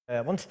I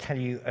want to tell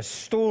you a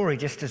story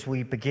just as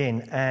we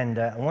begin, and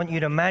I want you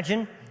to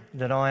imagine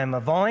that I am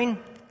a vine,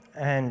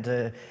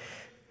 and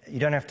you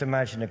don't have to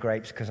imagine the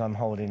grapes because I'm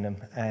holding them.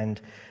 And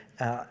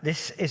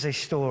this is a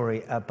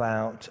story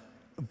about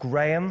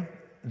Graham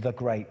the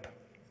grape.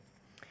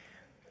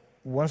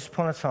 Once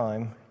upon a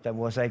time, there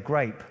was a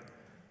grape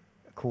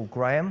called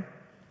Graham.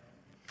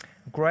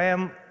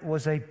 Graham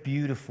was a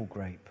beautiful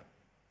grape,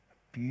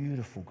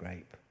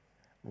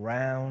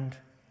 round,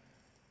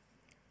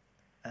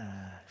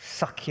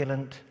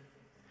 succulent,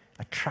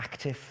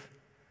 attractive,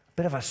 a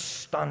bit of a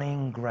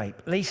stunning grape.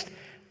 At least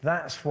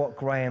that's what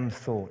Graham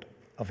thought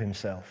of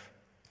himself.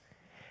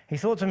 He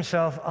thought to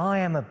himself, I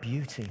am a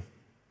beauty.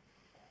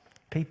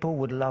 People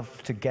would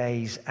love to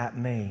gaze at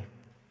me.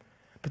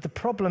 But the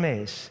problem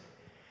is,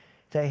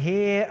 they're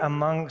here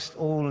amongst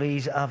all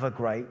these other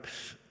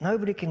grapes.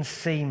 Nobody can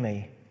see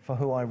me for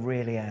who I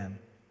really am.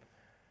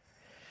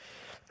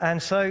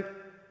 And so,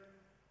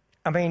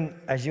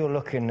 as you're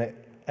looking at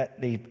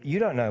you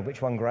don't know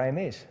which one Graham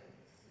is.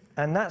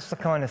 And that's the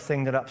kind of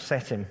thing that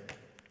upset him.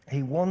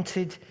 He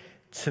wanted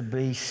to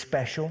be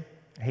special.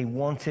 He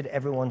wanted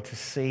everyone to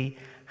see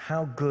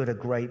how good a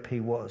grape he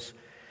was.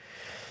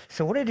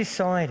 So what he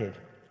decided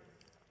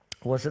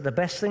was that the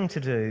best thing to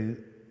do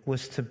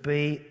was to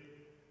be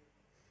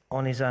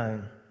on his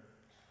own.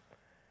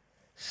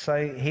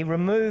 So he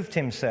removed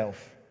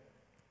himself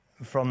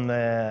from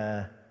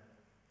the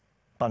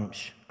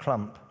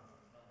clump.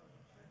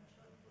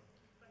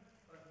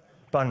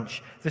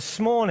 This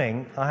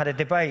morning, I had a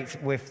debate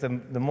with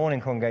the morning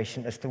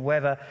congregation as to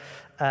whether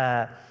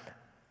I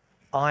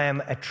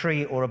am a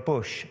tree or a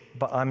bush,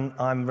 but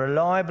I'm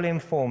reliably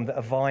informed that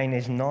a vine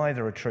is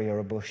neither a tree or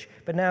a bush.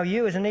 But now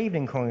you, as an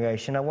evening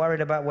congregation, are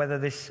worried about whether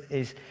this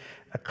is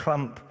a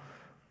clump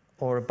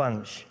or a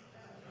bunch.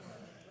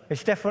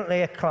 It's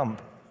definitely a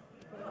clump.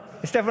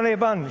 It's definitely a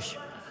bunch.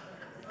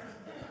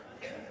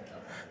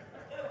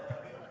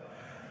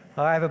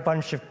 I have a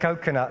bunch of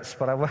coconuts,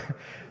 but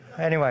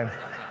anyway.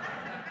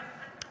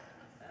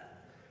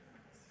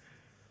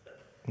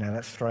 Now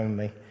that's thrown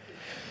me.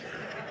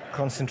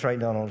 Concentrate,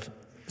 Donald.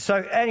 So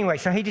anyway,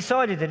 he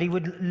decided that he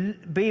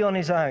would be on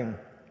his own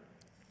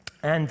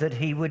and that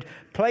he would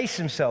place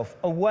himself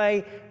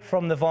away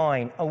from the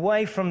vine,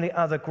 away from the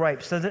other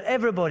grapes, so that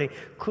everybody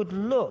could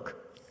look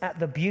at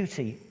the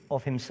beauty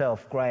of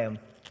himself, Graham,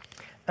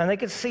 and they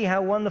could see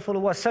how wonderful it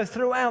was. So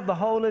throughout the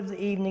whole of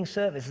the evening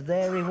service,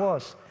 there he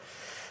was.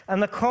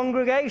 And the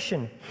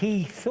congregation,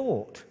 he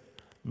thought,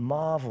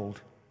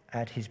 marveled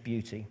at his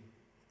beauty.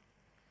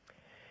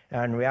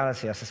 Now, in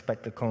reality, I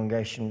suspect the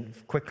congregation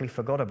quickly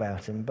forgot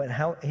about him, but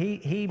how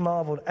he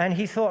marveled, and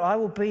he thought, I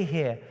will be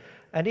here,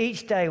 and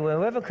each day,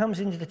 whoever comes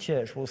into the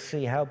church will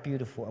see how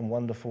beautiful and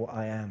wonderful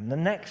I am. The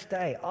next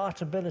day,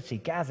 Art Ability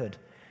gathered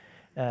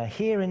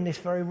here in this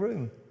very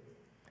room.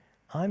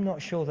 I'm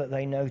not sure that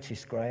they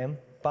noticed Graham,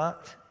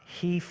 but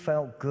he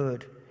felt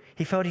good.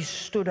 He felt he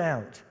stood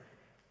out.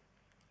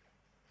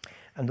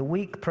 And the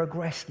week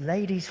progressed.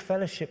 Ladies'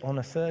 Fellowship on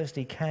a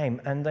Thursday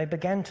came, and they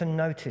began to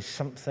notice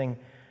something.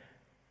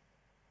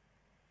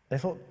 They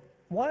thought,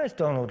 why has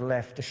Donald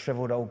left a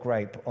shriveled old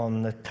grape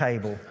on the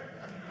table?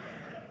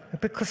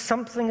 Because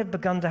something had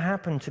begun to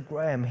happen to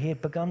Graham. He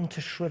had begun to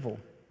shrivel.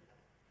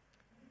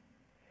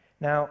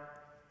 Now,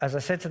 as I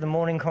said to the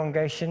morning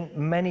congregation,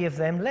 many of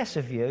them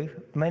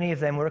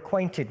were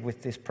acquainted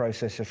with this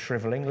process of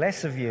shriveling.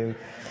 Less of you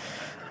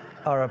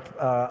are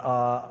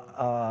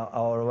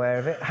aware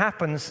of it. It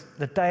happens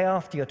the day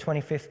after your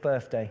 25th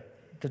birthday.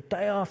 The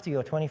day after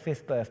your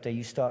 25th birthday,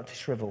 you start to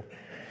shrivel.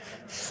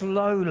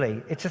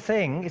 Slowly. It's a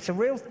thing. It's a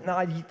real... No,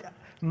 it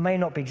may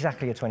not be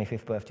exactly your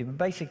 25th birthday, but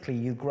basically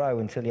you grow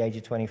until the age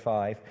of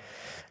 25.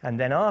 And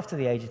then after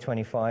the age of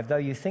 25, though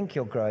you think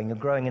you're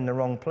growing in the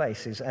wrong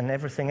places, and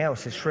everything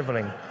else is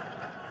shriveling.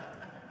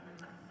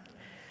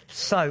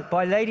 So,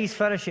 by Ladies'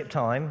 Fellowship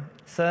time,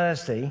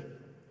 Thursday,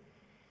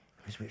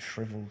 it was a bit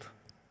shriveled,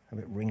 a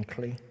bit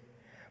wrinkly.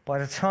 By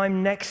the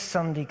time next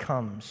Sunday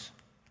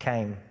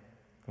came,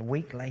 a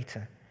week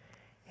later,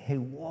 he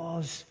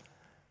was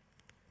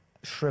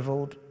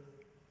shriveled,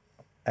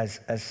 as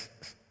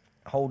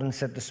Holden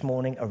said this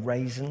morning, a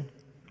raisin,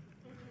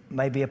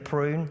 maybe a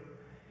prune.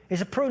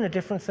 Is a prune a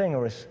different thing,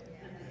 or is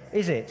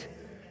it?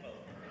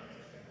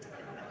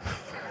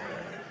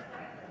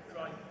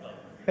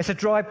 It's a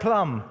dry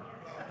plum.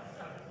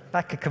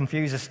 That could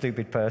confuse a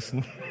stupid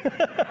person.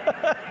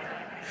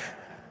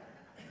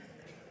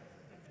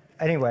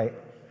 Anyway,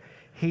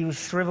 he was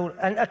shriveled.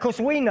 And of course,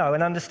 we know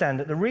and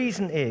understand that the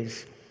reason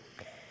is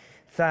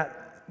that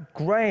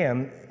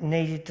Graham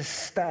needed to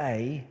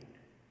stay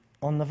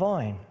on the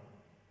vine.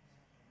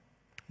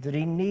 That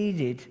he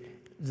needed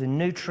the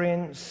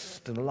nutrients,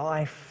 the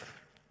life,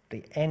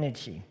 the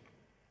energy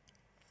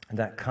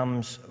that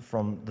comes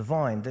from the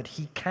vine, that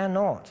he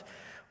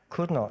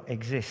could not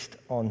exist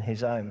on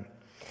his own.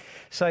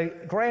 So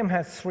Graham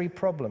had three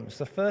problems.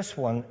 The first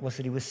one was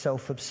that he was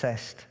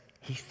self-obsessed.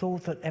 He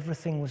thought that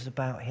everything was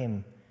about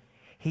him.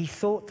 He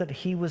thought that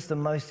he was the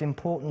most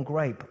important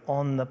grape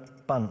on the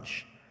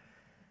bunch.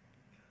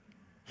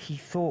 he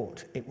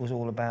thought it was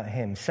all about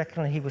him.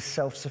 Secondly, he was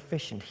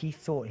self-sufficient. He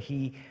thought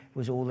he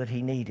was all that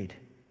he needed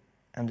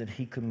and that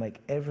he could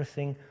make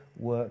everything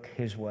work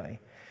his way.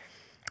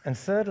 And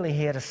thirdly,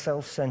 he had a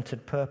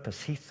self-centered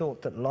purpose. He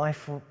thought that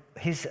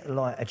his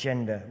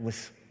agenda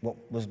was what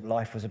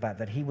life was about,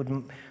 that he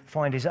would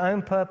find his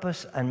own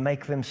purpose and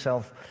make of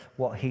himself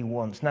what he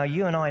wants. Now,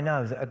 you and I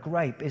know that a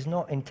grape is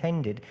not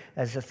intended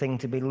as a thing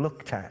to be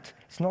looked at.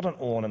 It's not an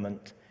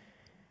ornament.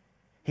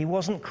 He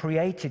wasn't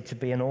created to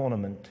be an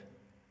ornament.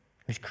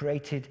 He was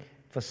created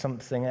for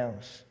something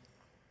else.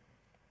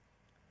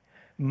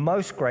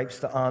 Most grapes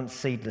that aren't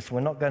seedless,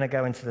 we're not going to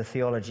go into the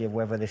theology of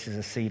whether this is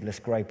a seedless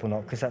grape or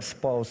not, because that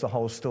spoils the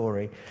whole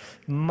story.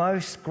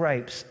 Most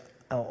grapes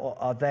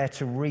are there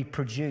to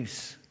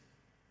reproduce.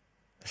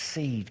 A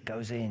seed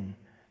goes in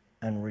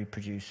and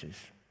reproduces.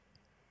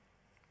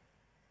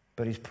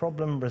 But his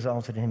problem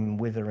resulted in him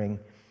withering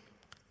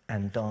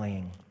and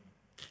dying.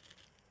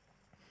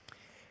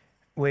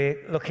 We're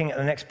looking at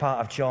the next part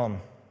of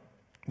John,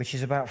 which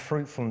is about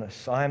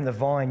fruitfulness. I am the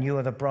vine, you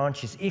are the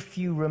branches. If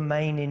you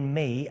remain in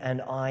me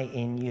and I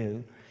in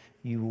you,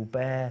 you will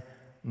bear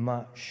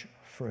much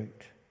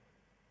fruit.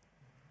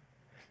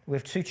 We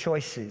have two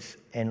choices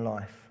in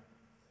life.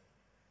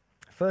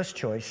 First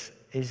choice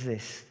is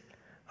this: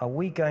 are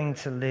we going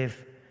to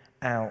live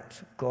out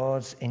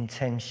God's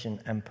intention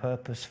and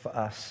purpose for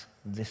us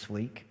this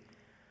week?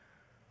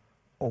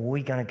 Or are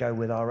we going to go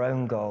with our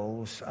own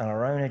goals and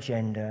our own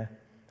agenda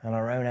and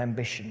our own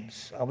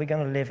ambitions? Are we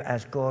going to live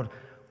as God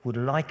would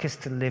like us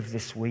to live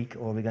this week,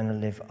 or are we going to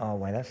live our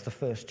way? That's the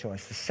first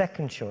choice. The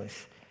second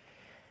choice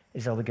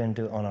is, are we going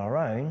to do it on our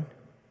own,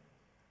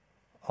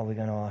 or are we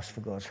going to ask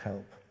for God's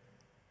help?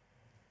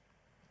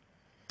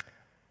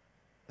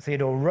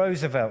 Theodore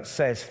Roosevelt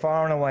says,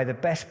 far and away the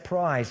best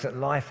prize that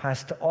life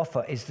has to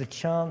offer is the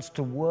chance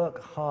to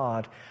work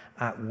hard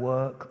at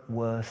work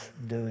worth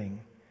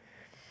doing.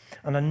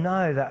 And I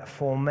know that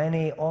for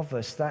many of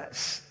us,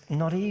 that's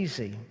not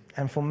easy.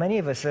 And for many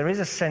of us, there is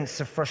a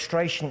sense of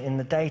frustration in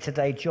the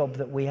day-to-day job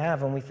that we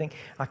have, and we think,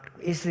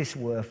 is this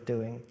worth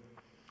doing?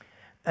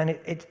 And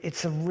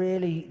it's a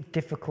really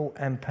difficult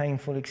and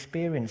painful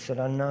experience that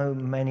I know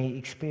many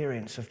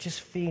experience, of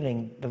just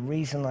feeling the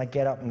reason I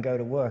get up and go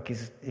to work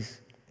is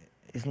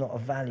not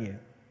of value.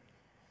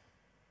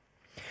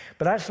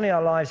 But actually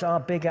our lives are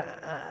bigger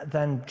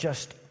than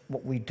just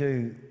what we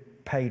do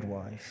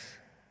paid-wise.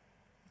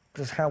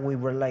 There's how we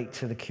relate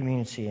to the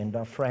community and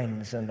our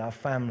friends and our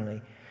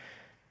family.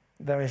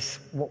 There is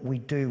what we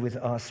do with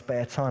our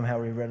spare time, how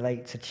we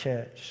relate to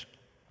church.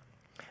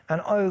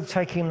 And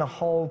taking the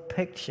whole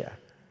picture,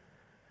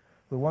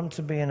 we want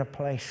to be in a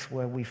place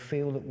where we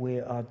feel that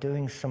we are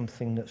doing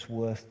something that's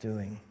worth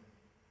doing.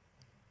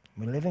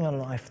 We're living a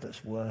life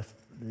that's worth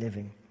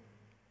living.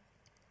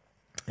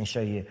 And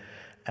show you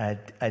a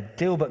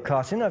Dilbert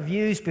cartoon I've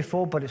used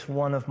before, but it's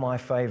one of my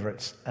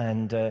favorites.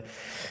 And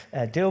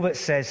Dilbert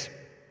says,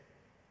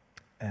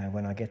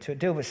 when I get to it,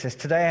 Dilbert says,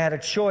 today I had a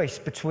choice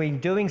between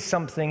doing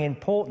something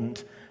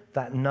important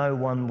that no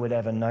one would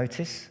ever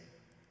notice,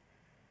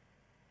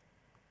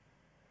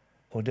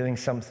 or doing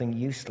something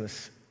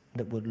useless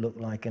that would look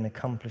like an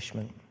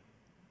accomplishment.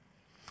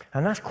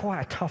 And that's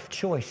quite a tough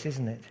choice,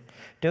 isn't it?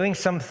 Doing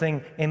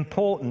something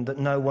important that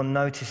no one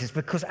notices,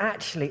 because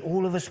actually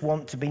all of us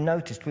want to be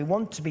noticed. We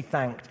want to be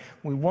thanked.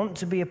 We want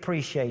to be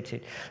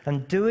appreciated.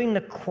 And doing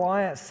the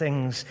quiet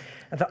things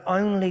that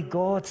only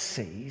God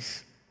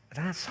sees,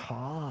 that's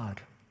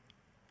hard.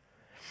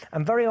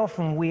 And very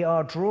often we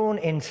are drawn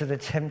into the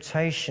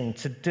temptation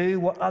to do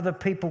what other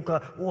people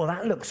go, oh,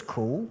 that looks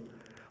cool.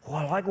 Oh,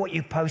 I like what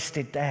you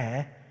posted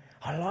there.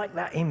 I like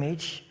that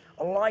image.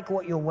 I like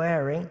what you're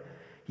wearing.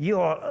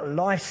 Your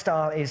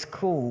lifestyle is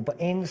cool, but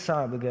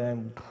inside we're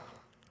going,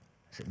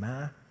 does it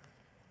matter?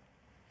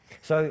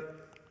 So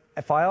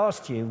if I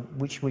asked you,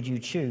 which would you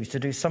choose? To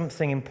do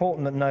something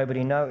important that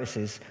nobody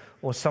notices,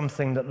 or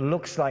something that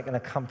looks like an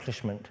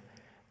accomplishment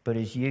but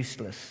is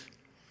useless?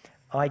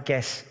 I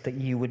guess that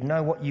you would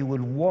know what you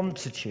would want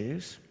to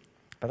choose,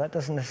 but that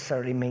doesn't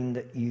necessarily mean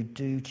that you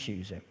do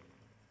choose it.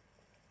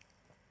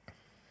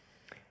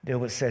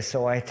 Dilbert says,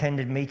 so I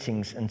attended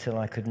meetings until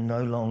I could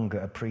no longer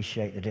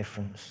appreciate the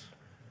difference.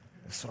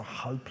 It's sort of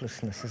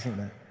hopelessness, isn't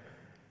there?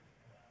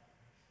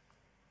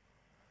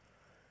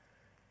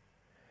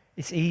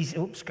 It's easy,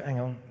 hang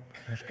on,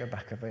 let's go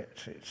back a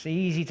bit. It's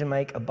easy to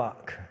make a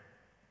buck.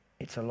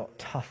 It's a lot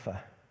tougher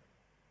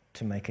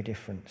to make a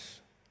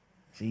difference.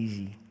 It's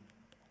easy,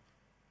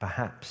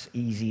 perhaps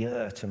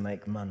easier to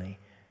make money.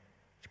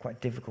 It's quite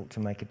difficult to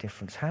make a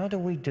difference. How do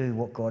we do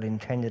what God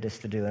intended us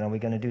to do? And are we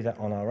going to do that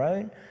on our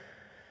own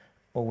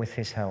or with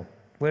his help?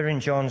 We're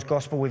in John's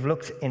Gospel. We've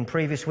looked in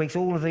previous weeks.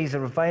 All of these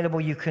are available.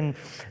 You can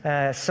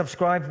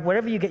subscribe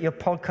wherever you get your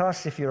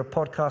podcasts. If you're a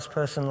podcast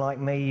person like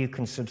me, you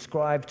can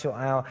subscribe to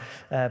our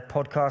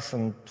podcasts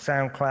on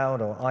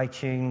SoundCloud or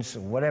iTunes or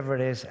whatever it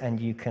is, and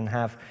you can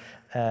have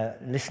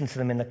listen to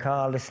them in the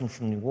car, listen to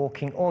them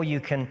walking, or you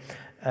can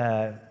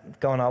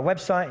go on our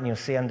website and you'll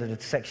see under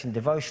the section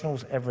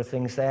devotionals,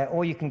 everything's there.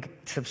 Or you can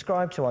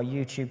subscribe to our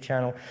YouTube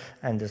channel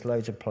and there's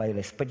loads of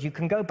playlists. But you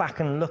can go back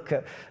and look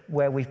at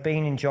where we've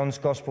been in John's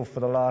Gospel for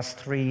the last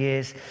 3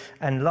 years.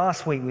 And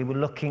last week we were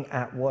looking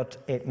at what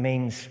it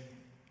means.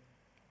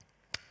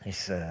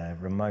 This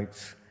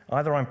remote.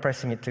 Either I'm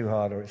pressing it too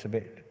hard or it's a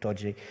bit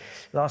dodgy.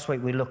 Last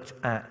week we looked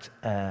at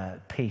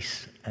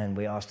peace and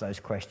we asked those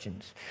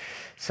questions.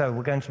 So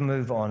we're going to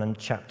move on in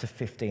chapter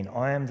 15.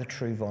 I am the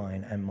true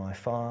vine and my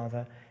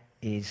Father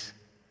is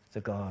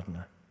the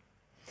gardener.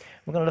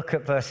 We're going to look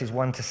at verses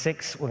 1 to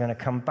 6. We're going to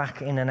come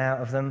back in and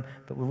out of them,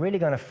 but we're really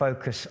going to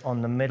focus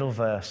on the middle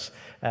verse,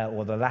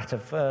 or the latter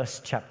verse,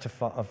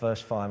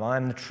 verse 5. I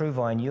am the true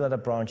vine, you are the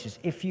branches.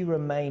 If you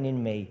remain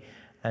in me,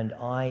 and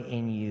I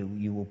in you,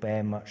 you will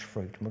bear much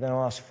fruit. And we're going to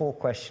ask 4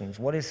 questions.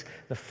 What is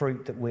the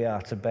fruit that we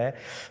are to bear?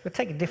 We'll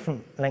take a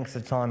different length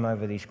of time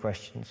over these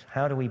questions.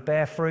 How do we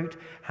bear fruit?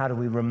 How do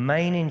we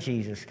remain in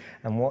Jesus?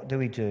 And what do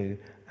we do?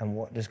 And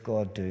what does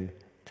God do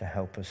to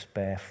help us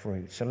bear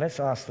fruit? So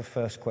let's ask the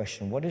first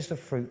question. What is the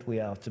fruit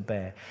we are to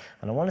bear?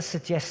 And I want to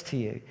suggest to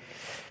you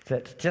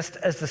that just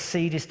as the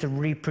seed is to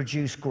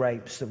reproduce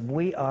grapes, that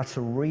we are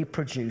to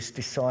reproduce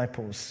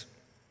disciples.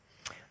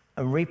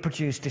 And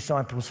reproduce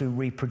disciples who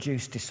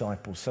reproduce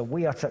disciples. So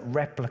we are to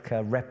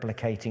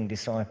replicating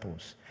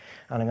disciples.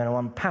 And I'm going to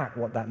unpack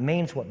what that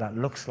means, what that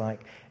looks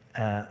like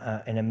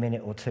in a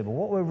minute or two. But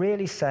what we're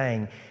really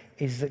saying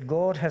is that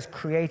God has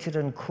created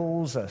and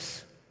calls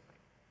us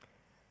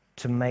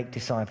to make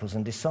disciples.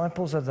 And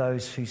disciples are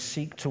those who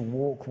seek to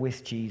walk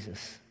with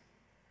Jesus,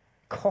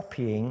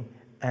 copying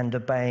and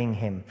obeying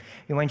him.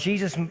 And when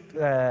Jesus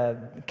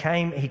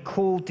came, he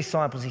called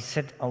disciples. He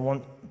said, I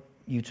want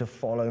you to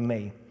follow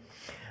me.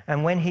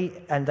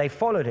 And they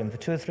followed him for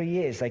 2 or 3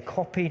 years. They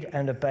copied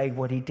and obeyed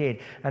what he did.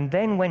 And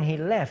then when he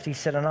left, he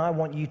said, and I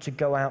want you to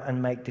go out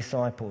and make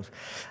disciples.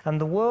 And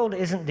the world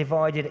isn't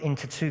divided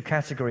into 2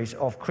 categories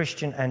of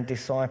Christian and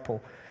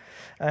disciple.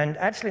 And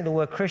actually the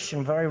word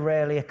Christian very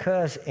rarely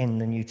occurs in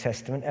the New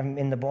Testament and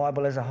in the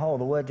Bible as a whole.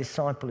 The word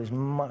disciple is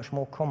much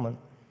more common.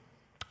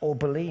 Or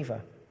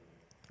believer.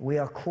 We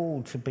are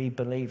called to be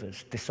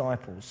believers,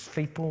 disciples,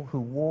 people who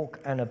walk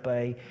and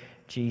obey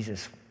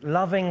Jesus,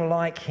 loving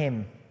like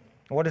him.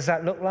 What does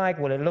that look like?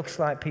 Well, it looks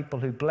like people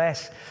who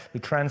bless, who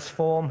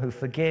transform, who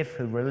forgive,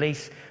 who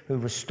release, who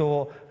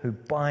restore, who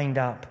bind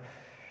up,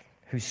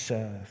 who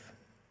serve.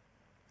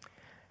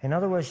 In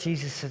other words,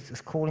 Jesus is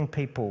calling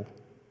people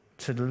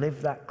to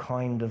live that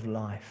kind of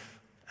life.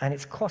 And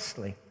it's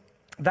costly.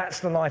 That's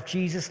the life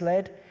Jesus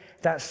led.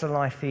 That's the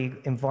life he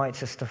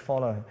invites us to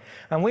follow.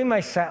 And we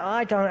may say,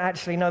 I don't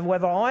actually know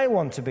whether I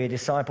want to be a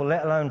disciple,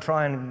 let alone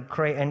try and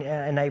create and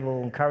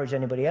enable, encourage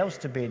anybody else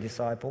to be a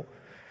disciple.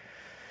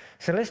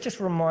 So let's just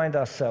remind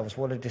ourselves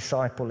what a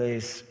disciple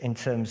is in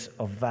terms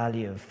of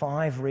value.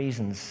 5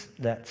 reasons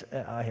that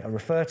I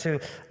refer to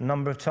a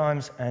number of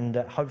times and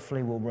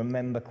hopefully we'll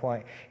remember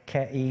quite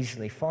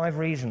easily. 5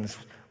 reasons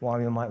why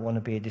we might want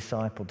to be a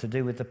disciple, to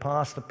do with the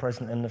past, the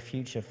present, and the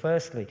future.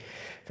 Firstly,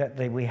 that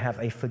we have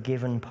a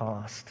forgiven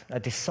past. A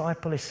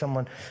disciple is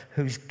someone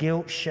whose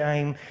guilt,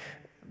 shame,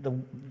 the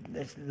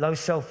low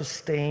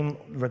self-esteem,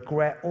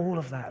 regret, all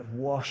of that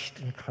washed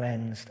and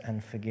cleansed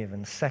and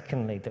forgiven.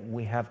 Secondly, that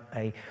we have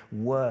a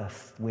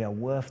worth. We are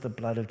worth the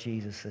blood of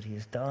Jesus, that he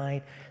has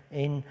died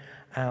in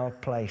our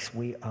place.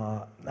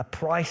 A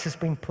price has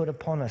been put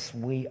upon us.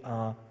 We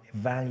are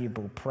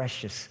valuable,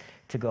 precious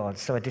to God.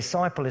 So a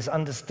disciple is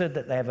understood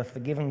that they have a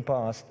forgiven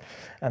past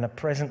and a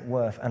present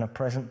worth and a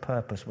present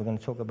purpose. We're going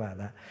to talk about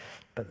that.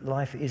 But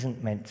life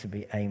isn't meant to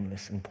be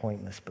aimless and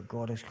pointless. But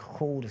God has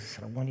called us and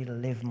said, I want you to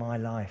live my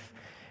life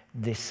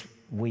this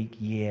week,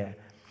 year.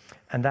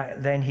 And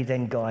then he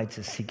guides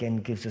us. He again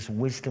gives us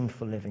wisdom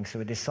for living. So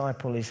a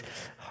disciple is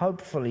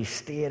hopefully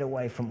steered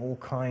away from all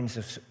kinds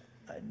of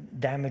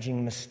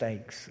damaging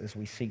mistakes as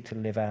we seek to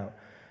live out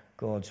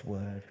God's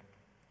word.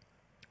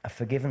 A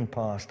forgiven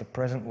past, a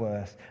present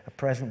worth, a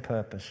present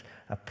purpose,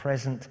 a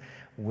present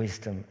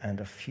wisdom,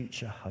 and a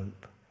future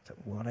hope. That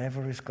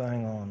whatever is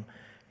going on,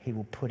 he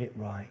will put it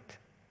right.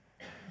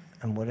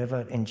 And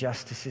whatever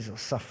injustices or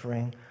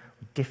suffering,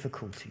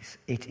 difficulties,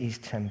 it is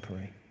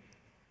temporary.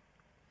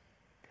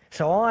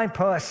 So I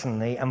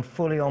personally am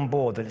fully on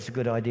board that it's a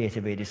good idea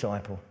to be a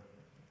disciple.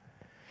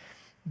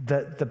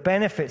 The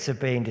benefits of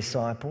being a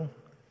disciple,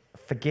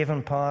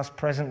 forgiven past,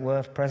 present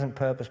worth, present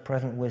purpose,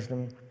 present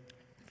wisdom,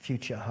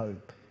 future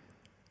hope,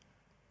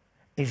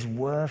 is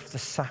worth the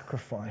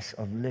sacrifice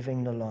of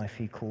living the life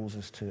he calls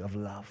us to, of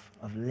love,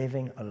 of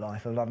living a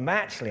life of love.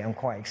 Actually, I'm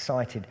quite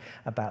excited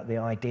about the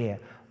idea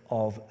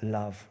of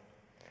love.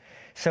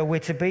 So we're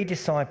to be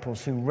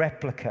disciples who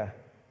replicating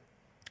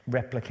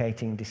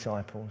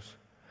disciples.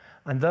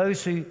 And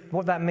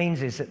what that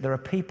means is that there are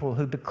people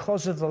who,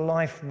 because of the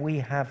life we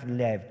have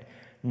lived,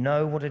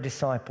 know what a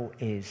disciple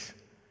is,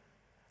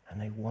 and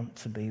they want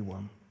to be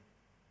one.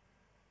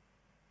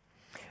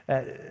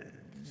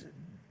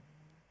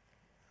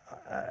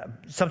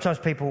 sometimes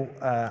people,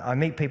 I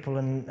meet people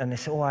and they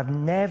say, oh, I've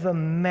never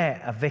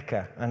met a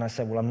vicar. And I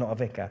say, well, I'm not a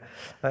vicar.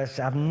 I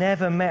say, I've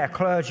never met a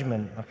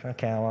clergyman.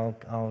 Okay,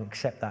 I'll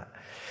accept that.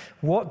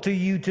 What do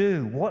you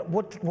do?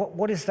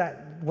 What is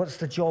that? What's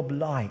the job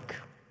like?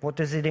 What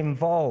does it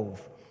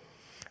involve?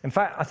 In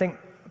fact, I think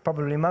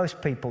probably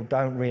most people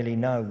don't really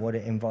know what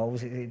it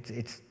involves.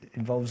 It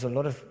involves a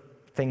lot of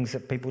things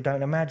that people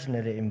don't imagine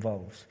that it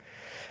involves.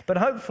 But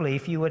hopefully,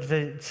 if you were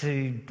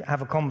to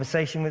have a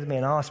conversation with me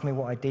and ask me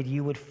what I did,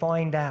 you would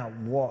find out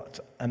what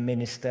a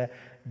minister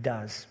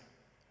does.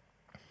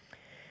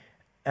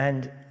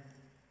 And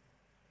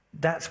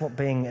that's what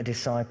being a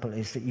disciple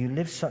is, that you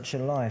live such a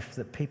life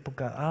that people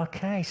go,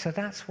 okay, so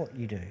that's what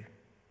you do.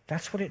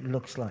 That's what it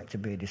looks like to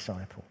be a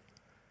disciple.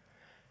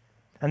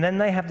 And then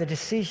they have the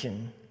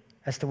decision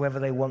as to whether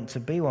they want to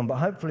be one. But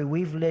hopefully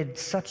we've led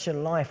such a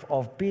life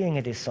of being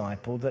a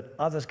disciple that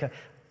others go,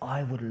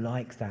 I would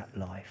like that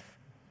life.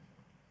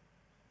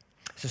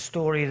 It's a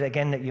story,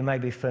 that you may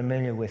be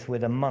familiar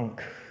with a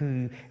monk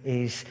who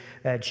is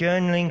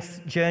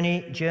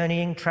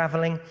journeying,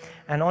 traveling,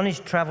 and on his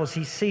travels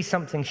he sees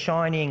something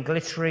shiny and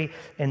glittery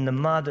in the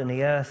mud and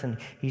the earth, and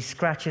he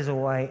scratches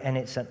away, and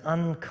it's an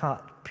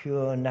uncut,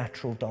 pure,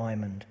 natural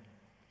diamond.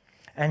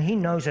 And he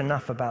knows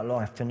enough about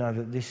life to know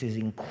that this is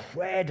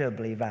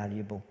incredibly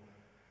valuable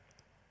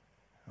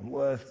and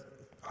worth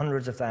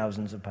hundreds of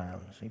thousands of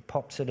pounds. He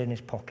pops it in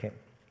his pocket.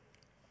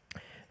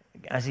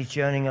 As he's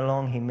journeying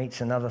along, he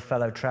meets another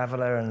fellow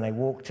traveler, and they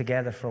walk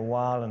together for a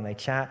while, and they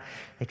chat.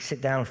 They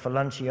sit down for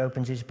lunch. He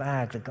opens his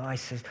bag. The guy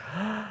says,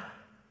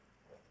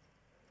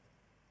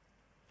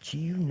 do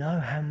you know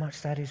how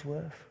much that is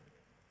worth?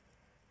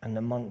 And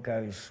the monk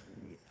goes,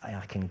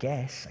 I can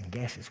guess, and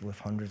guess it's worth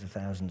hundreds of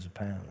thousands of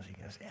pounds.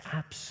 He goes,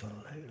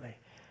 absolutely.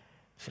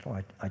 He said, oh,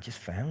 I just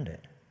found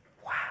it.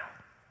 Wow.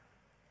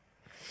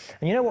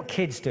 And you know what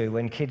kids do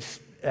when kids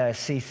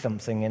see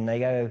something and they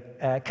go,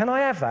 can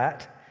I have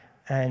that?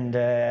 And,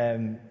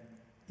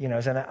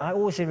 it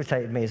always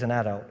irritated me as an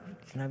adult.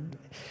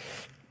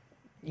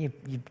 You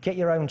get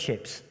your own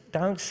chips.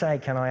 Don't say,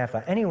 can I have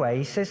that? Anyway,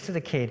 he says to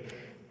the kid,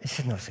 he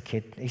says, no, it's a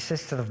kid. He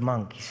says to the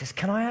monk, he says,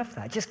 can I have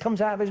that? It just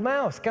comes out of his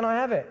mouth. Can I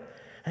have it?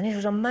 And it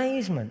was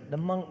amazement. The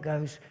monk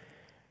goes,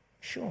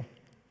 sure.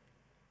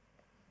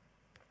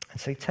 And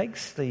so he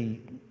takes the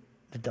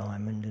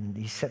diamond and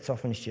he sets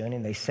off on his journey,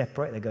 and they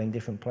separate. They're going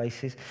different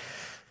places.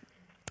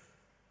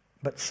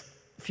 But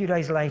a few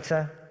days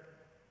later,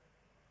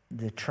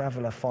 the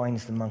traveler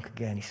finds the monk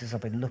again. He says, I've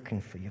been looking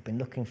for you. I've been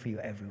looking for you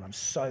everywhere. I'm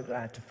so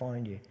glad to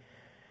find you.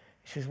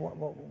 He says,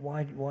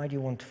 why do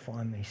you want to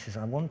find me? He says,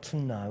 I want to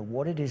know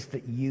what it is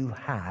that you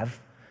have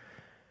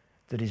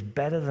that is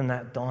better than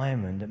that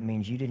diamond, that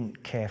means you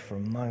didn't care for a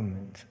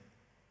moment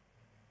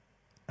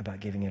about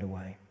giving it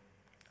away.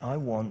 I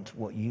want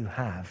what you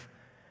have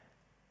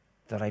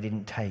that I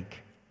didn't take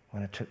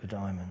when I took the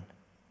diamond.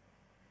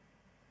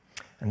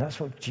 And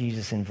that's what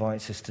Jesus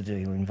invites us to do.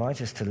 He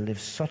invites us to live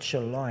such a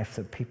life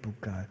that people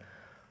go,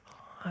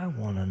 I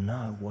want to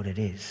know what it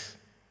is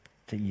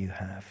that you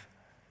have.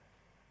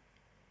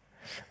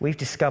 We've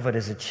discovered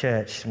as a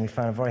church, and we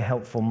found a very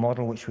helpful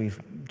model which we've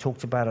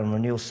talked about on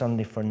Renewal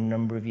Sunday for a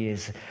number of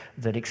years,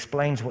 that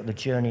explains what the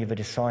journey of a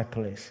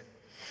disciple is.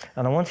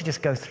 And I want to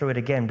just go through it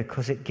again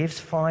because it gives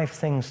 5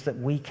 things that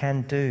we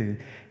can do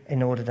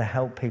in order to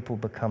help people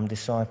become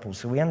disciples.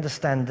 So we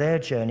understand their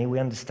journey, we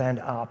understand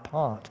our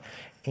part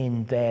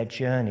in their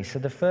journey. So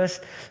the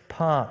first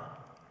part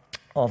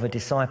of a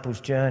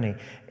disciple's journey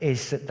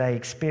is that they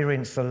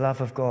experience the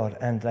love of God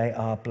and they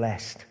are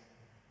blessed.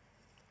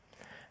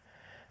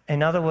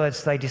 In other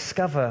words, they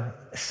discover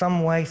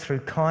some way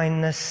through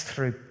kindness,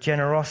 through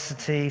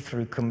generosity,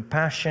 through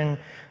compassion,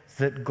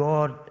 that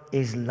God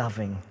is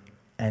loving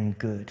and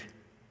good.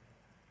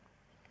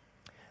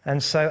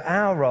 And so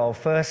our role,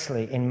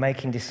 firstly, in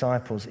making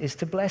disciples is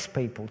to bless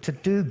people, to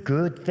do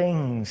good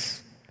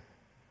things,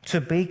 to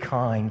be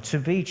kind, to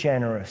be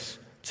generous,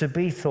 to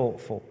be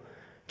thoughtful,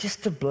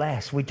 just to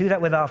bless. We do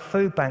that with our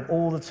food bank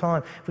all the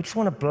time. We just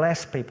want to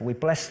bless people. We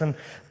bless them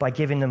by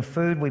giving them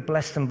food. We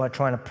bless them by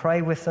trying to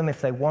pray with them if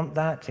they want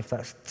that, if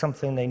that's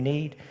something they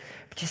need.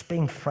 But just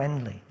being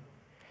friendly.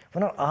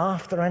 We're not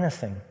after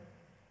anything.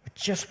 We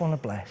just want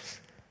to bless.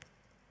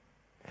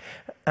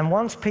 And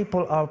once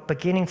people are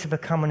beginning to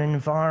become an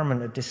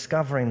environment of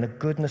discovering the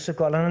goodness of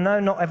God, and I know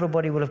not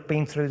everybody will have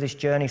been through this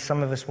journey,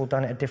 some of us will have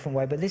done it a different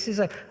way, but this is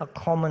a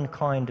common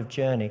kind of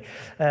journey.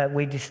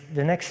 The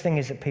next thing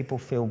is that people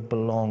feel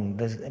belonging,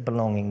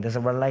 there's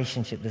a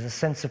relationship, there's a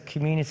sense of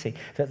community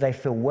that they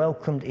feel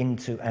welcomed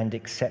into and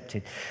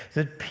accepted.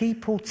 That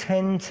people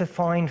tend to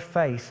find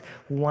faith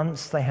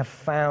once they have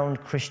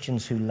found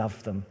Christians who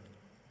love them.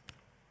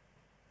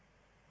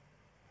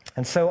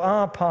 And so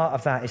our part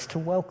of that is to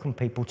welcome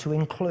people, to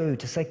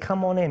include, to say,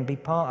 come on in, be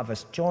part of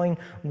us, join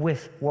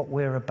with what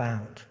we're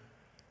about.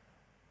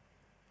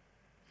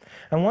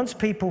 And once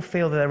people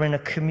feel that they're in a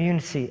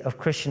community of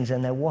Christians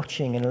and they're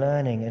watching and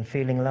learning and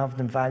feeling loved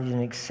and valued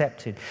and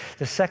accepted,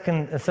 the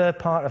third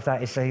part of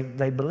that is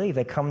they believe.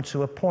 They come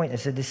to a point.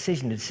 It's a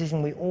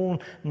decision we all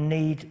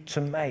need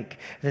to make.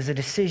 There's a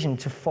decision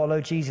to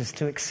follow Jesus,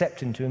 to accept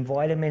him, to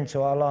invite him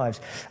into our lives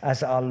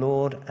as our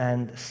Lord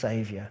and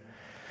Savior.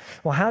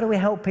 Well, how do we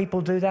help people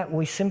do that?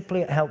 We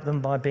simply help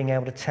them by being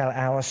able to tell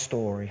our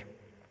story.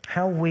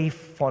 How we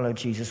follow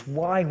Jesus,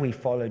 why we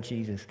follow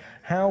Jesus,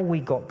 how we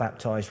got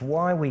baptized,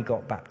 why we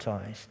got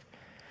baptized.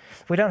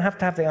 We don't have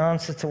to have the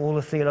answer to all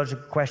the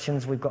theological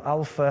questions. We've got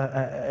Alpha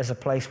as a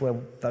place where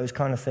those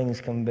kind of things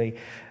can be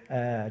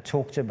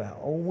talked about.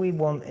 All we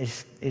want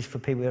is for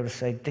people to be able to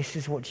say, this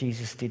is what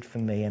Jesus did for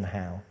me and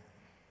how.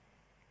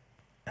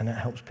 And that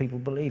helps people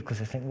believe, because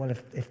they think, well,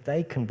 if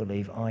they can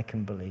believe, I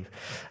can believe.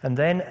 And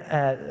then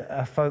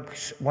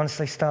folks, once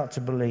they start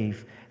to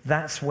believe,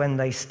 that's when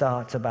they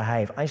start to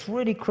behave. And it's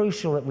really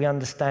crucial that we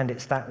understand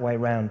it's that way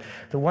around.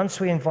 That once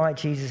we invite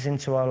Jesus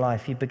into our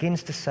life, he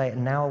begins to say,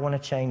 now I want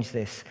to change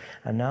this,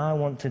 and now I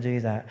want to do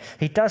that.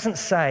 He doesn't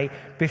say,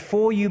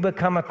 before you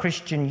become a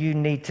Christian, you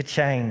need to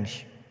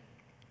change.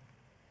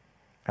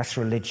 That's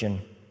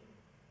religion.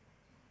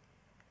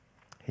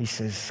 He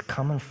says,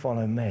 come and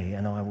follow me,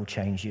 and I will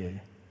change you.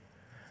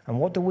 And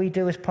what do we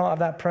do as part of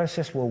that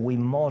process? Well, we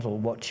model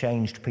what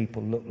changed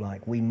people look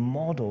like. We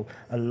model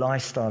a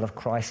lifestyle of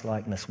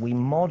Christ-likeness. We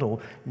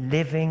model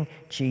living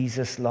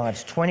Jesus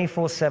lives.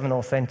 24/7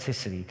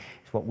 authenticity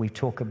is what we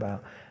talk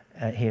about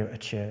here at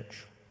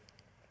church.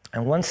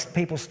 And once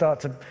people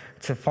start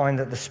to find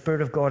that the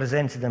Spirit of God has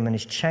entered them and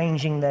is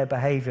changing their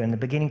behavior, and they're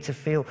beginning to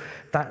feel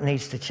that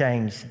needs to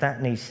change,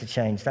 that needs to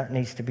change, that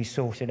needs to be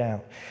sorted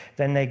out,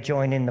 then they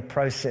join in the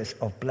process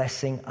of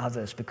blessing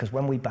others. Because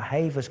when we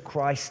behave as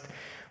Christ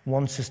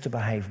wants us to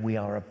behave, we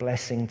are a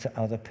blessing to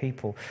other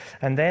people.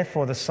 And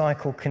therefore the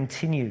cycle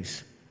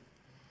continues.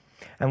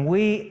 And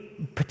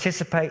we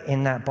participate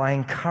in that by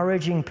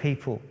encouraging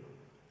people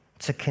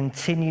to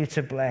continue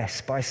to bless,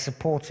 by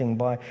supporting,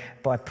 by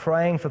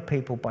praying for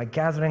people, by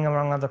gathering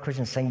around other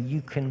Christians, saying,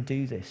 you can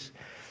do this.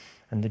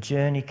 And the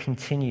journey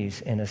continues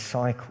in a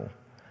cycle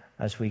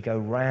as we go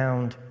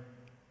round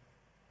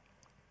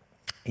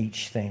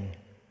each thing.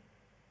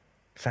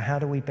 So how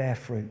do we bear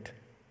fruit?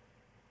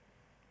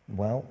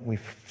 Well,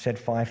 we've said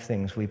 5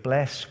 things. We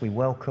bless, we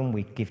welcome,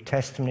 we give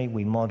testimony,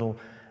 we model,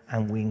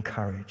 and we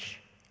encourage.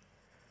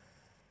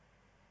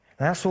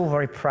 And that's all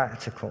very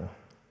practical.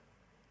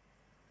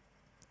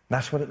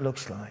 That's what it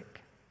looks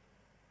like.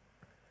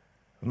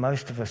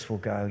 Most of us will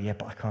go, yeah,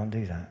 but I can't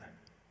do that.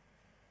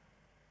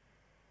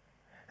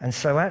 And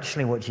so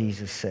actually what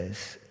Jesus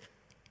says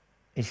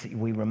is that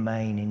we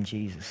remain in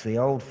Jesus. The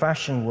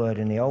old-fashioned word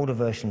in the older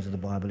versions of the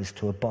Bible is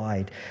to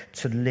abide,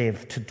 to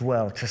live, to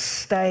dwell, to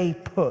stay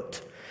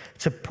put,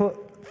 to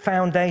put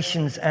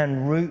foundations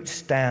and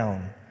roots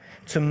down,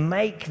 to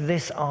make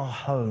this our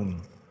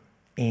home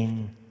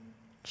in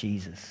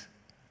Jesus.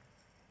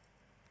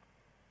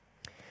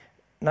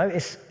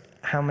 Notice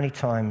how many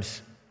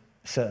times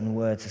certain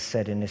words are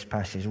said in this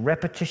passage.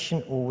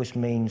 Repetition always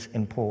means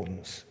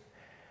importance.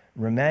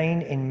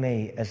 Remain in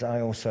me as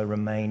I also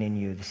remain in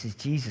you. This is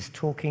Jesus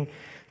talking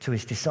to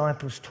his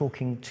disciples,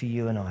 talking to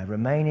you and I.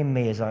 Remain in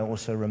me as I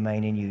also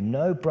remain in you.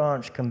 No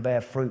branch can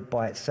bear fruit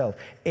by itself.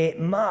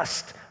 It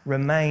must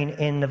remain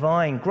in the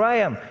vine.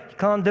 Graham, you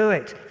can't do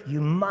it.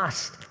 You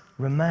must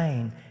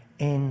remain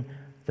in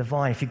the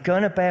vine. If you're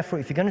going to bear fruit,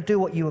 if you're going to do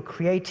what you were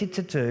created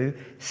to do,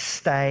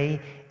 stay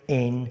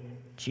in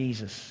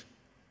Jesus.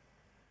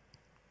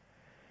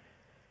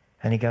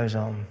 And he goes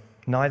on,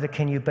 neither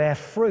can you bear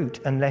fruit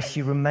unless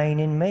you remain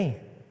in me.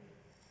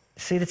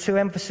 See the two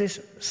emphases?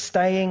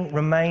 Staying,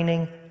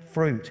 remaining,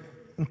 fruit.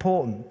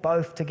 Important,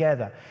 both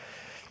together.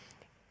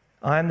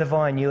 I am the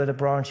vine, you are the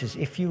branches.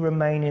 If you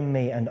remain in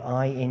me and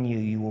I in you,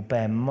 you will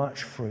bear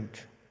much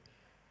fruit.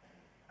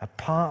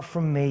 Apart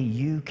from me,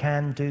 you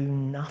can do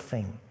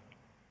nothing.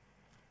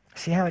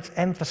 See how it's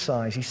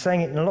emphasized? He's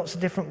saying it in lots of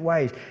different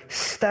ways.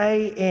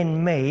 Stay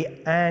in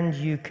me and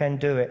you can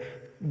do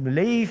it.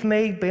 Leave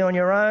me, be on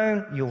your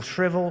own, you'll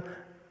shrivel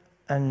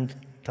and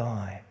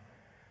die.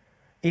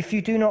 If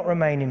you do not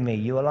remain in me,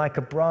 you are like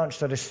a branch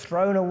that is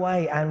thrown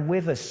away and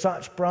withers.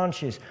 Such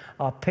branches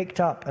are picked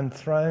up and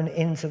thrown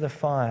into the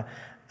fire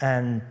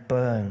and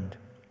burned.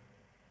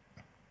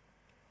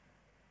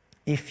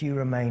 If you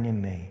remain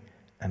in me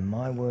and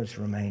my words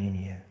remain in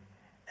you.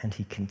 And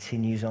he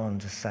continues on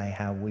to say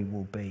how we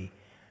will be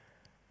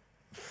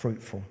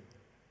fruitful.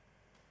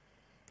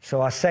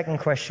 So our second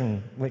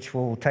question, which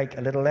will take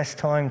a little less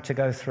time to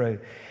go through,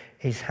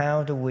 is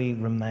how do we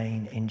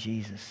remain in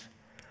Jesus?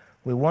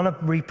 We want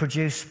to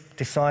reproduce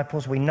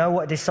disciples. We know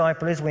what a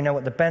disciple is. We know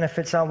what the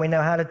benefits are. We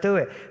know how to do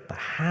it. But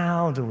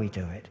how do we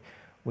do it?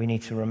 We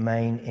need to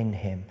remain in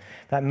him.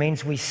 That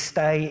means we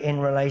stay in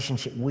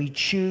relationship. We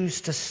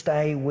choose to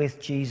stay with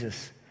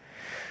Jesus.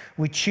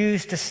 We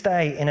choose to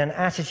stay in an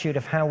attitude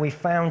of how we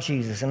found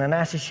Jesus, in an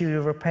attitude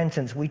of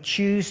repentance. We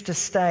choose to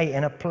stay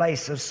in a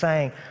place of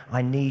saying,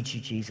 I need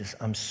you, Jesus.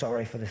 I'm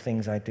sorry for the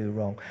things I do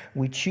wrong.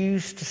 We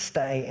choose to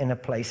stay in a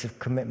place of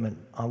commitment.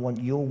 I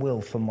want your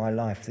will for my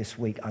life this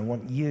week. I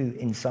want you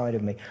inside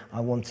of me. I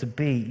want to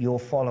be your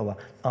follower.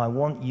 I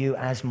want you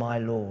as my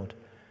Lord.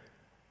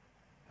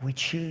 We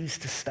choose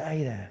to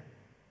stay there.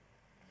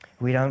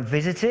 We don't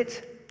visit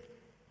it.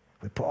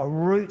 We put our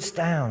roots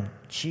down.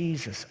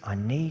 Jesus, I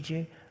need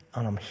you.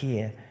 And I'm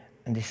here,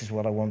 and this is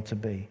what I want to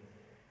be.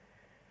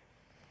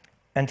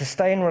 And to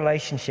stay in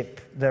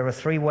relationship, there are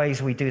 3 ways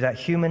we do that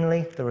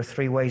humanly. There are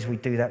 3 ways we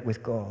do that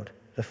with God.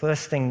 The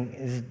first thing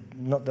is,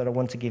 not that I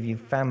want to give you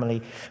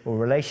family or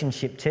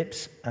relationship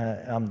tips.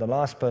 I'm the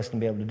last person to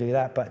be able to do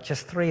that, but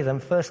just 3 of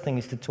them. First thing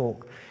is to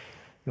talk.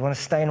 You want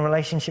to stay in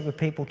relationship with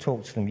people,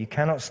 talk to them. You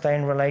cannot stay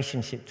in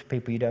relationship to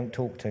people you don't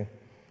talk to.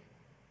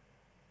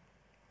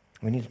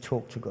 We need to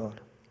talk to God.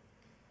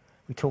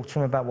 We talk to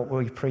him about what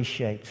we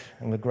appreciate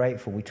and we're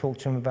grateful. We talk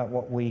to him about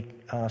what we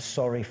are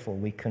sorry for.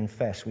 We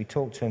confess. We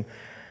talk to him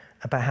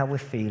about how we're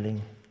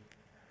feeling,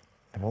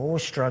 about what we're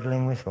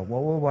struggling with, about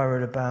what we're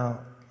worried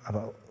about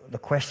the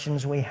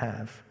questions we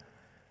have.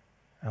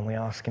 And we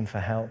ask him for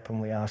help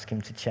and we ask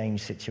him to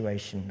change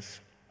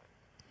situations.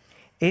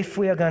 If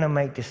we are going to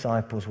make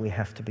disciples, we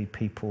have to be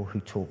people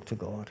who talk to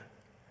God.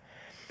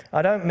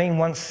 I don't mean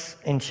once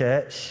in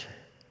church.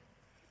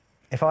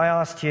 If I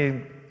asked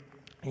you,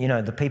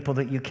 the people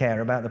that you care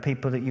about, the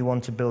people that you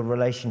want to build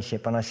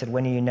relationship, and I said,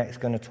 when are you next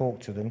going to talk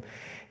to them?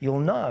 You'll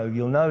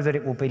know that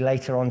it will be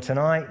later on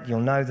tonight.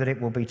 You'll know that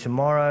it will be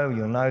tomorrow.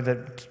 You'll know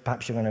that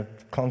perhaps you're going to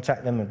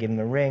contact them and give them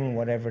a ring,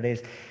 whatever it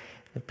is.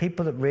 The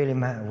people that really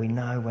matter, we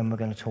know when we're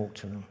going to talk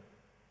to them.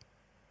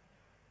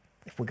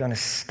 If we're going to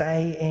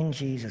stay in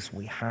Jesus,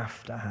 we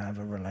have to have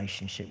a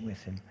relationship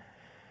with him.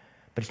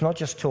 But it's not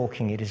just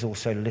talking, it is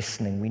also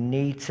listening. We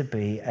need to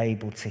be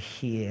able to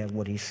hear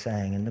what he's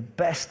saying. And the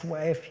best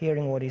way of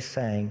hearing what he's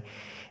saying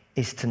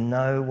is to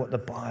know what the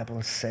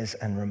Bible says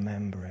and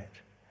remember it.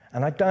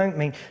 And I don't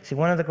mean,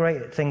 one of the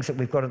great things that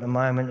we've got at the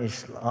moment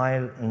is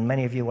and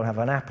many of you will have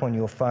an app on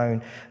your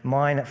phone.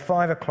 Mine at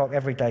 5 o'clock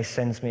every day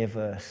sends me a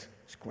verse.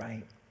 It's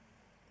great.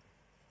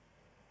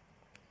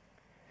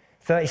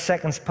 30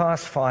 seconds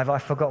past 5,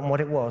 I've forgotten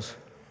what it was.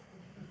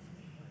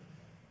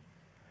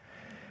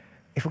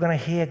 If we're going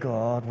to hear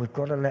God, we've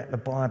got to let the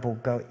Bible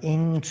go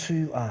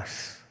into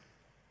us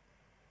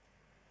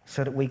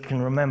so that we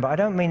can remember. I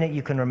don't mean that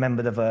you can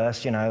remember the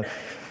verse, John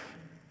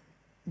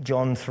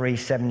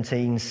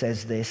 3:17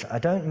 says this. I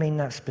don't mean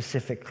that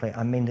specifically.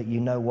 I mean that you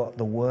know what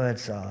the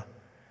words are.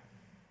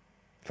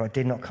 For I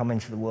did not come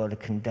into the world to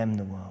condemn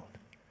the world,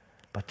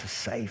 but to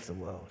save the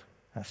world.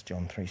 That's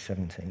John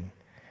 3:17.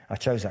 I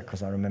chose that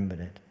because I remembered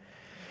it.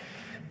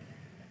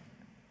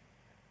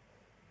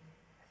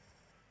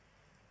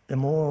 The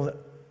more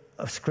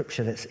of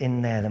Scripture that's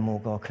in there, the more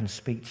God can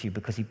speak to you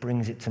because he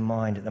brings it to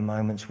mind at the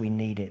moments we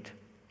need it.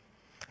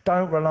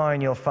 Don't rely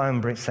on your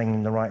phone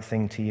saying the right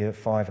thing to you at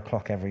 5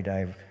 o'clock every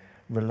day.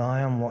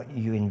 Rely on what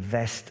you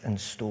invest and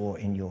store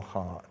in your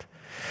heart.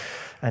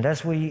 And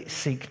as we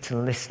seek to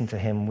listen to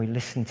him, we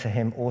listen to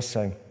him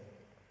also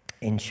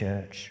in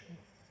church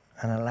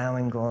and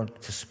allowing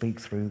God to speak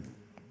through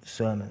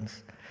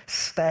sermons.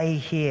 Stay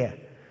here.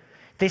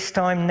 This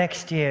time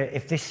next year,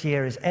 if this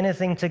year is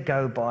anything to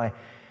go by,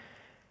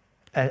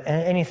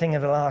 anything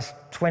of the last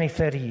 20,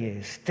 30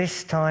 years,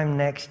 this time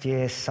next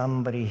year,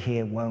 somebody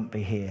here won't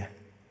be here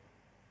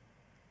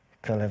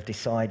because they've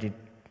decided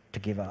to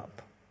give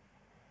up.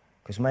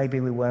 Because maybe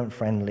we weren't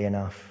friendly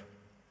enough.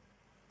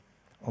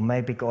 Or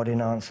maybe God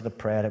didn't answer the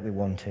prayer that we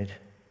wanted.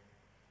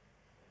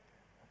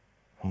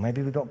 Or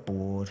maybe we got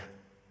bored.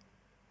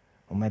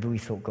 Or maybe we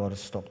thought God had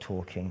stopped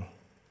talking.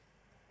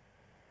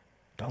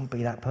 Don't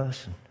be that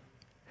person.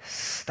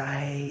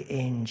 Stay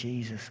in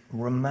Jesus.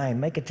 Remain.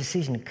 Make a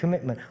decision, a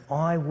commitment.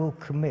 I will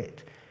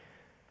commit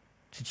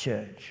to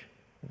church,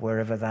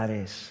 wherever that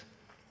is.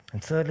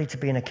 And thirdly, to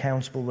be in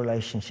accountable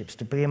relationships,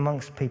 to be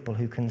amongst people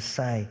who can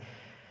say,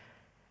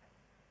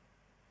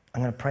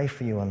 I'm going to pray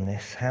for you on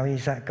this. How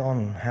is that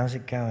gone? How's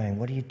it going?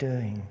 What are you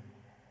doing?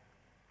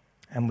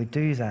 And we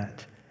do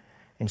that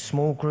in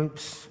small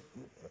groups,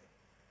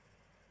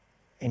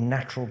 in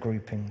natural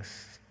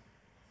groupings.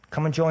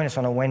 Come and join us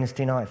on a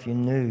Wednesday night if you're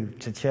new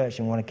to church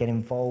and want to get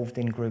involved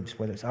in groups,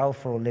 whether it's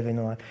Alpha or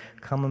Living Life.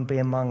 Come and be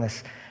among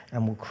us,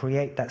 and we'll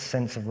create that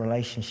sense of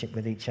relationship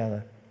with each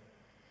other.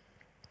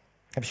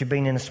 Perhaps you've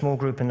been in a small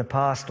group in the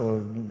past or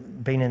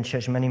been in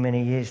church many,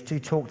 many years. Do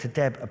talk to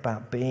Deb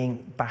about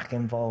being back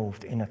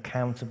involved in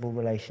accountable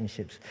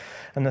relationships.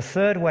 And the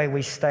third way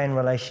we stay in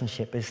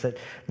relationship is that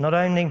not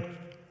only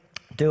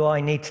do I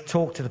need to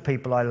talk to the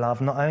people I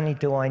love, not only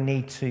do I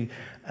need to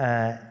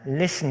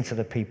listen to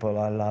the people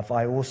I love,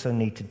 I also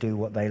need to do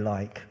what they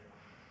like.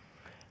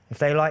 If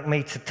they like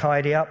me to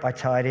tidy up, I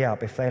tidy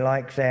up. If they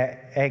like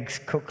their eggs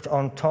cooked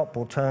on top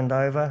or turned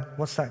over,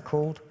 what's that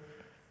called?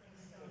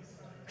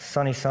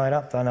 Sunny side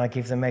up, then I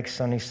give them eggs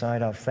sunny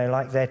side up. If they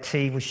like their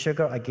tea with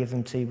sugar, I give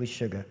them tea with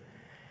sugar.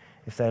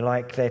 If they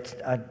like their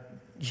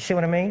you see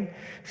what I mean?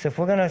 So if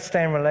we're going to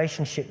stay in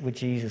relationship with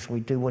Jesus, we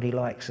do what he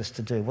likes us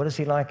to do. What does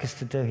he like us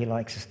to do? He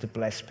likes us to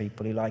bless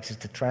people. He likes us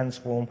to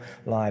transform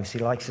lives. He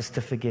likes us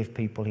to forgive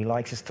people. He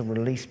likes us to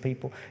release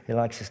people. He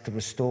likes us to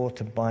restore,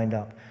 to bind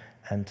up,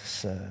 and to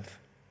serve.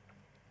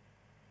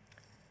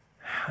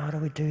 How do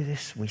we do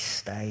this? We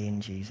stay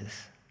in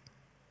Jesus.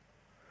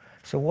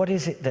 So what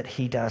is it that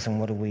he does and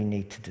what do we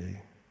need to do?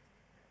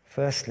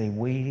 Firstly,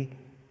 we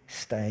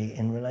stay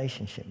in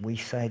relationship. We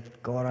say,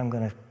 God, I'm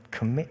going to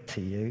commit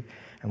to you,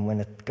 and when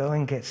the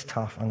going gets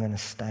tough, I'm going to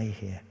stay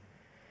here.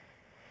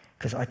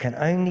 Because I can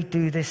only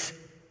do this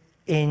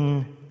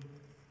in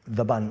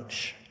the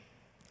bunch.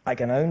 I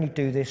can only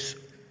do this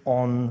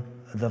on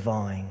the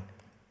vine.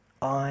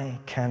 I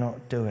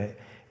cannot do it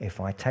if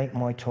I take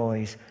my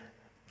toys,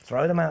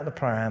 throw them out the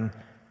pram,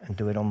 and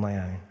do it on my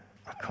own.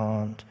 I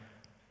can't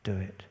do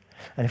it.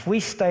 And if we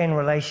stay in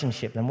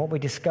relationship, then what we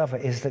discover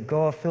is that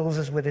God fills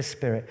us with his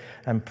Spirit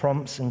and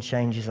prompts and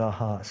changes our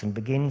hearts and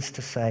begins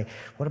to say,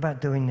 what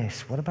about doing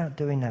this? What about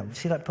doing that?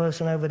 See that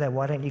person over there?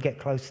 Why don't you get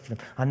closer to them?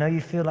 I know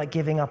you feel like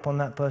giving up on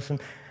that person,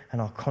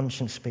 and our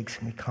conscience speaks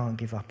and we can't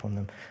give up on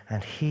them.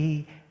 And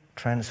he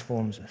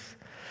transforms us.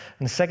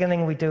 And the second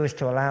thing we do is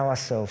to allow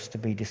ourselves to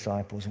be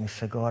disciples. And we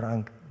say,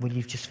 God, will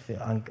you just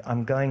feel,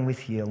 I'm going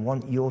with you. I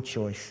want your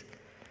choice.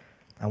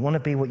 I want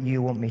to be what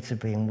you want me to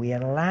be. And we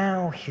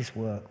allow his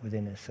work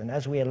within us. And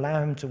as we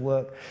allow him to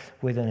work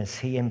within us,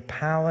 he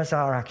empowers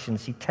our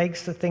actions. He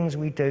takes the things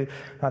we do,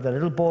 like the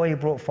little boy who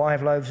brought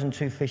 5 loaves and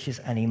 2 fishes,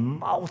 and he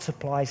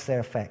multiplies their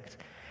effect.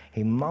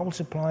 He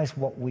multiplies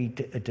what we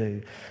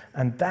do.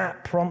 And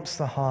that prompts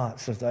the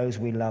hearts of those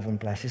we love and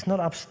bless. It's not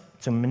up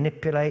to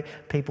manipulate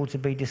people to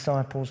be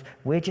disciples.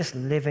 We're just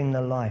living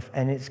the life.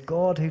 And it's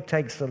God who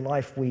takes the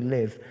life we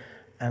live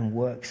and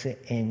works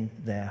it in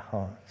their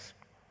hearts.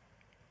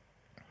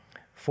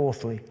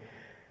 Fourthly,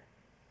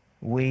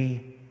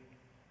 we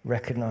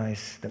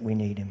recognize that we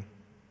need him.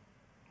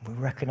 We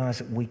recognize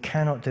that we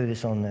cannot do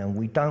this on our own.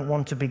 We don't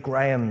want to be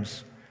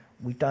Grahams.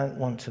 We don't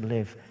want to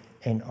live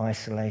in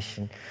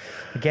isolation.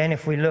 Again,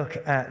 if we look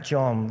at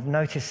John,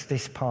 notice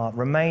this part.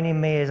 Remain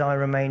in me as I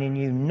remain in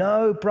you.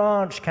 No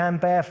branch can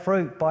bear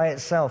fruit by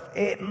itself.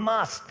 It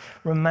must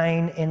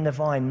remain in the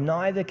vine.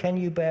 Neither can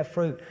you bear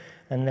fruit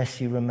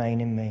unless you remain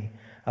in me.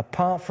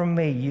 Apart from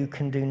me, you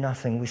can do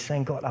nothing. We're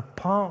saying, God,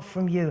 apart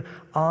from you,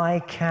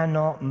 I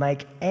cannot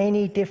make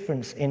any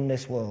difference in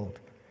this world.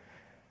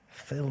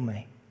 Fill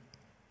me.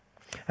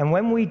 And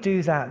when we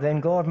do that, then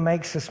God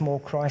makes us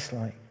more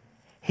Christ-like.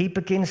 He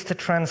begins to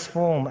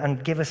transform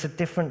and give us a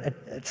different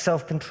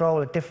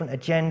self-control, a different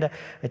agenda,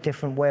 a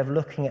different way of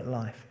looking at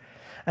life.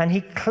 And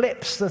he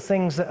clips the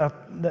things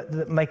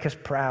that make us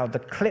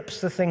proud,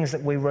 clips the things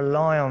that we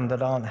rely on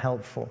that aren't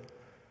helpful.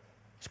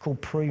 It's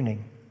called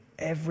pruning.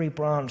 Every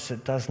branch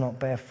that does not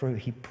bear fruit,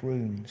 he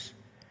prunes,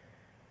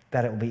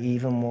 that it will be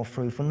even more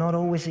fruitful. Not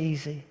always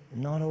easy,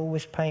 not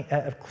always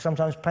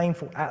sometimes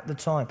painful at the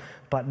time,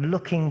 but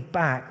looking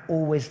back,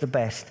 always the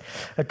best.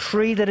 A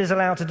tree that is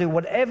allowed to do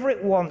whatever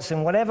it wants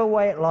in whatever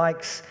way it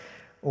likes,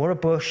 or a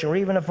bush, or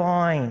even a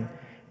vine,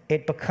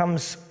 it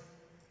becomes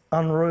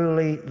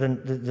unruly.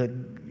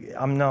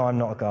 I'm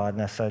not a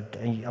gardener, so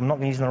I'm not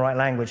using the right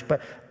language.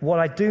 But what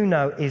I do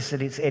know is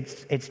that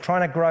it's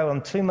trying to grow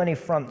on too many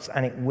fronts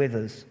and it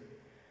withers.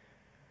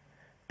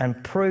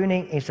 And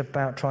pruning is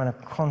about trying to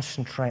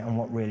concentrate on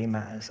what really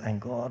matters, and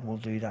God will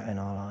do that in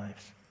our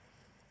lives.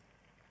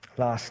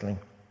 Lastly,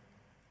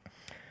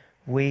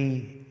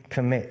 we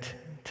commit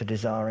to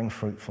desiring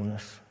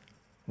fruitfulness.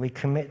 We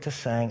commit to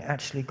saying,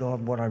 actually,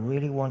 God, what I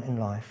really want in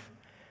life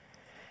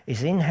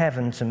is in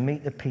heaven to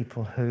meet the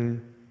people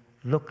who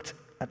looked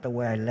at the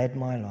way I led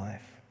my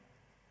life.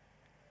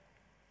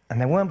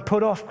 And they weren't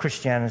put off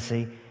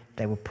Christianity,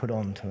 they were put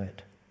onto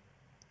it.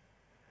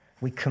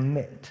 We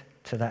commit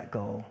to that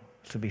goal,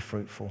 to be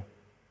fruitful.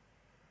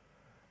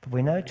 But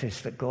we notice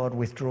that God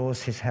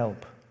withdraws his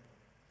help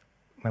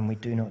when we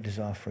do not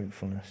desire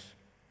fruitfulness.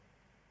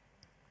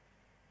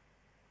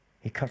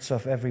 He cuts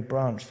off every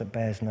branch that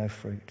bears no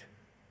fruit,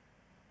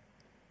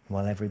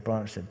 while every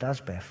branch that does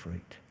bear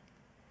fruit,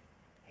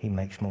 he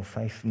makes more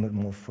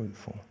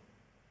fruitful.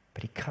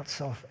 But he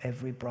cuts off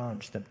every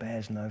branch that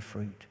bears no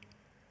fruit.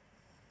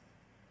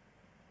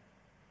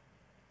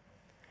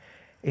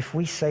 If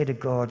we say to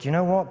God, you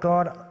know what,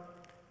 God,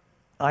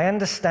 I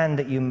understand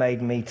that you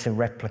made me to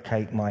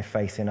replicate my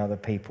faith in other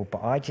people,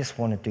 but I just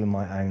want to do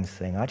my own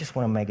thing. I just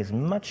want to make as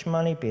much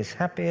money, be as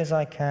happy as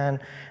I can,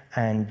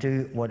 and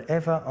do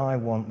whatever I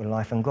want with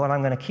life. And God, I'm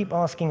going to keep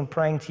asking and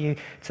praying to you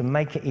to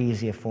make it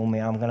easier for me.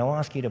 I'm going to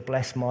ask you to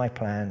bless my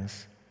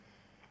plans.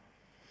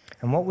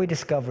 And what we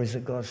discover is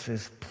that God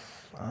says,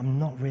 I'm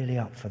not really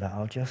up for that.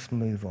 I'll just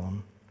move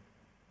on.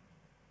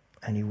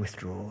 And he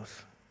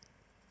withdraws.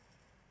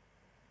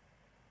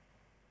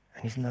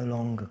 And he's no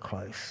longer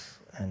close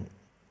and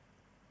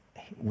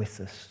with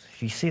us.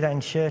 You see that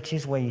in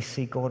churches where you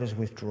see God is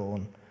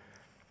withdrawn.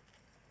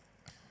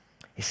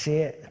 You see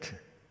it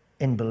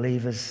in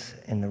believers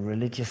in the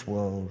religious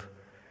world,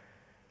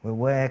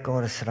 where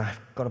God has said, I've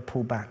got to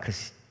pull back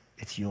because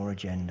it's your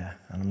agenda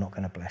and I'm not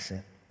going to bless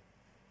it.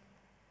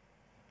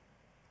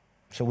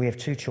 So we have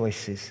two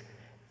choices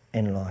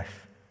in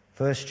life.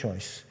 First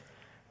choice,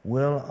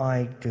 will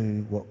I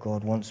do what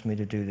God wants me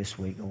to do this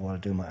week, or will I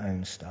do my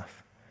own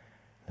stuff?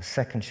 The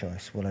second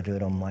choice, will I do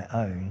it on my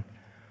own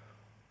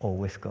or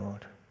with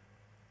God?